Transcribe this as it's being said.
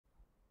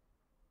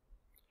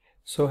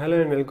So hello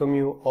and welcome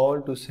you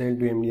all to Sail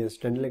to MDS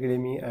Dental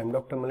Academy. I am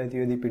Dr. Malay,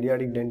 the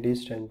Pediatric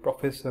Dentist and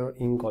Professor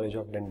in College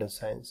of Dental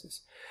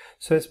Sciences.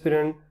 So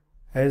aspirant,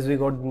 as we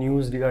got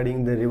news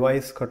regarding the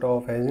revised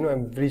cutoff, as you know,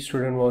 every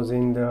student was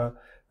in the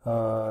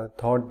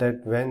thought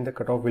that when the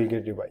cutoff will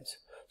get revised.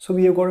 So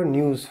we have got a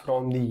news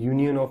from the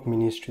Union of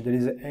Ministry, there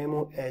is a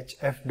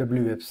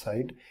MOHFW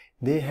website.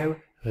 They have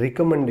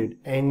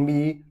recommended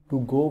NBE to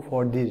go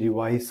for the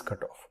revised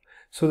cutoff.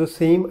 So the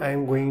same I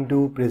am going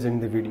to present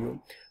the video.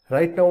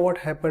 Right now what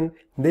happened,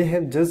 they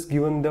have just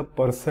given the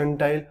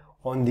percentile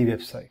on the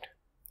website.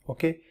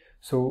 Okay,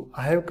 so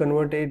I have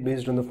converted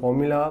based on the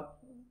formula,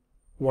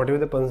 whatever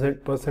the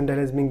percentile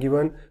has been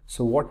given,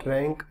 so what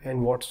rank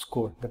and what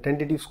score, the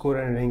tentative score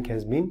and rank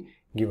has been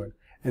given.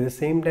 At the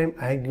same time,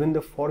 I have given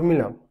the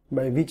formula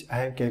by which I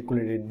have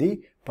calculated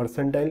the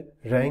percentile,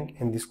 rank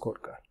and the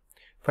scorecard.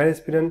 Fine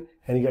aspirant,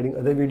 and regarding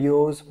other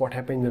videos, what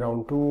happened in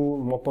round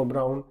 2, mop-up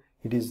round,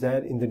 it is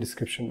there in the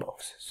description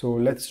box. So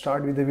let's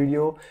start with the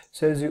video.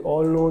 So as you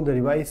all know, the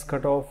revised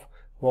cutoff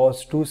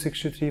was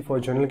 263 for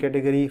general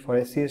category,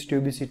 for SC, ST,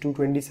 OBC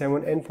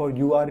 227, and for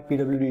UR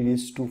PWD it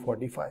is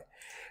 245.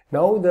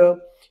 Now the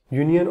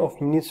Union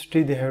of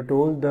Ministry, they have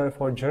told that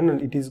for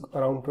general it is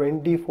around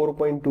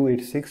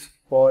 24.286,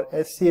 for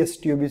SC,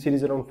 ST, OBC it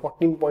is around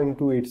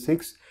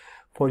 14.286,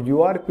 for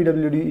UR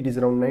PWD it is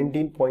around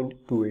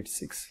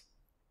 19.286.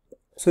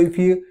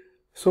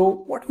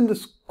 So what will the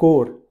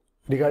score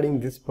regarding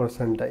this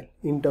percentile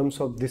in terms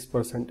of this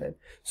percentile?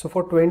 So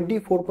for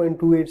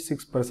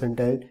 24.286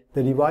 percentile,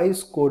 the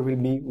revised score will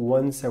be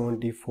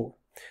 174.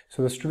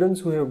 So the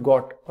students who have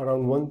got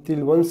around 1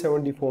 till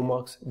 174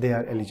 marks, they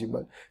are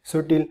eligible.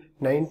 So till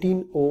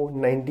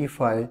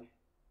 19095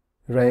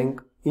 rank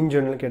in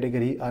general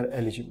category are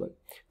eligible.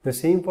 The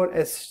same for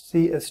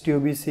SC, ST,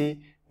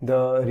 OBC,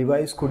 the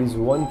revised score is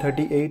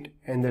 138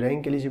 and the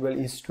rank eligible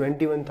is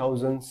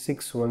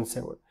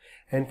 21,617.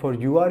 And for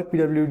UR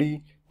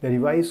PWD, the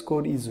revised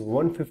score is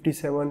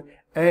 157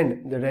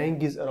 and the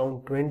rank is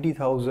around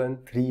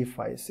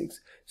 20,356.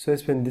 So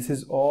this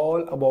is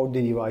all about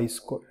the revised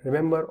score.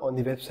 Remember, on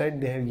the website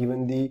they have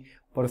given the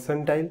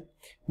percentile.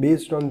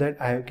 Based on that,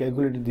 I have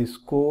calculated the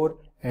score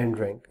and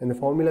rank, and the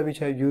formula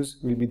which I use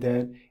will be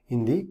there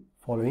in the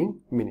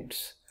following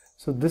minutes.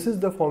 So this is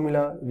the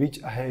formula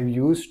which I have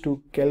used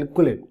to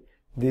calculate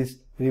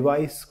this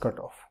revised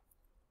cutoff.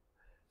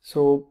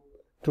 So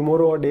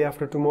tomorrow or day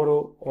after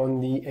tomorrow on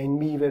the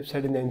NBE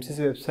website and the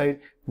MCC website,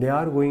 they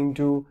are going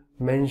to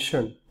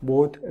mention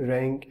both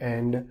rank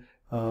and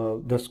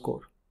the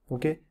score.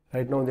 Okay,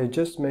 right now they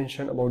just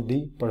mentioned about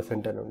the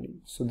percentile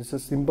only. So this is a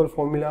simple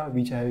formula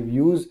which I have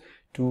used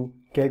to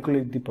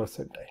calculate the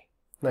percentile.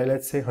 Now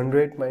let's say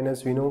 100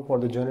 minus, we know for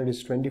the general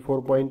is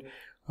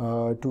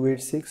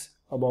 24.286,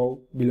 above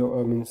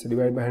below means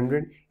divided by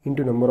 100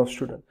 into number of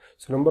students.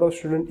 So number of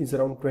students is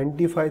around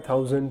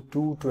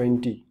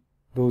 25,220.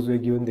 Those were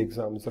given the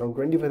exam, it's around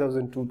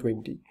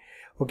 25,220.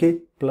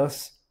 Okay,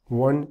 plus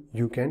 1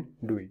 you can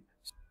do it.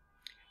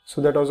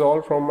 So that was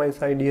all from my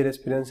side, dear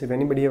aspirants. If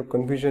anybody have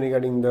confusion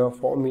regarding the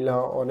formula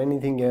or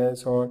anything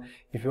else, or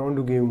if you want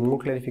to give more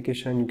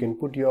clarification, you can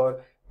put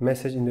your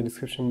message in the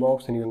description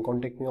box and you can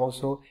contact me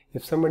also.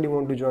 If somebody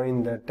want to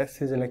join the test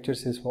series and lecture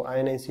series for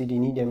ini-cet,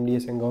 NEET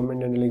MDS and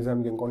government dental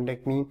exam, you can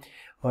contact me.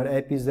 Our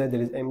app is there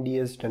is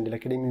MDS Dental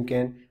Academy. You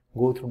can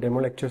go through demo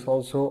lectures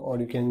also, or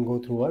you can go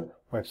through our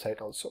website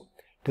also.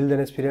 Till then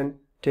aspirant,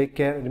 take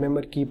care.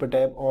 Remember, keep a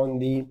tab on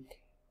the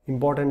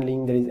important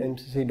link, that is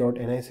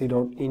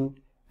mcc.nic.in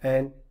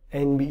and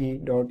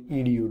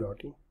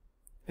nbe.edu.in.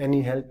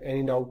 Any help,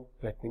 any doubt,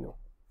 let me know.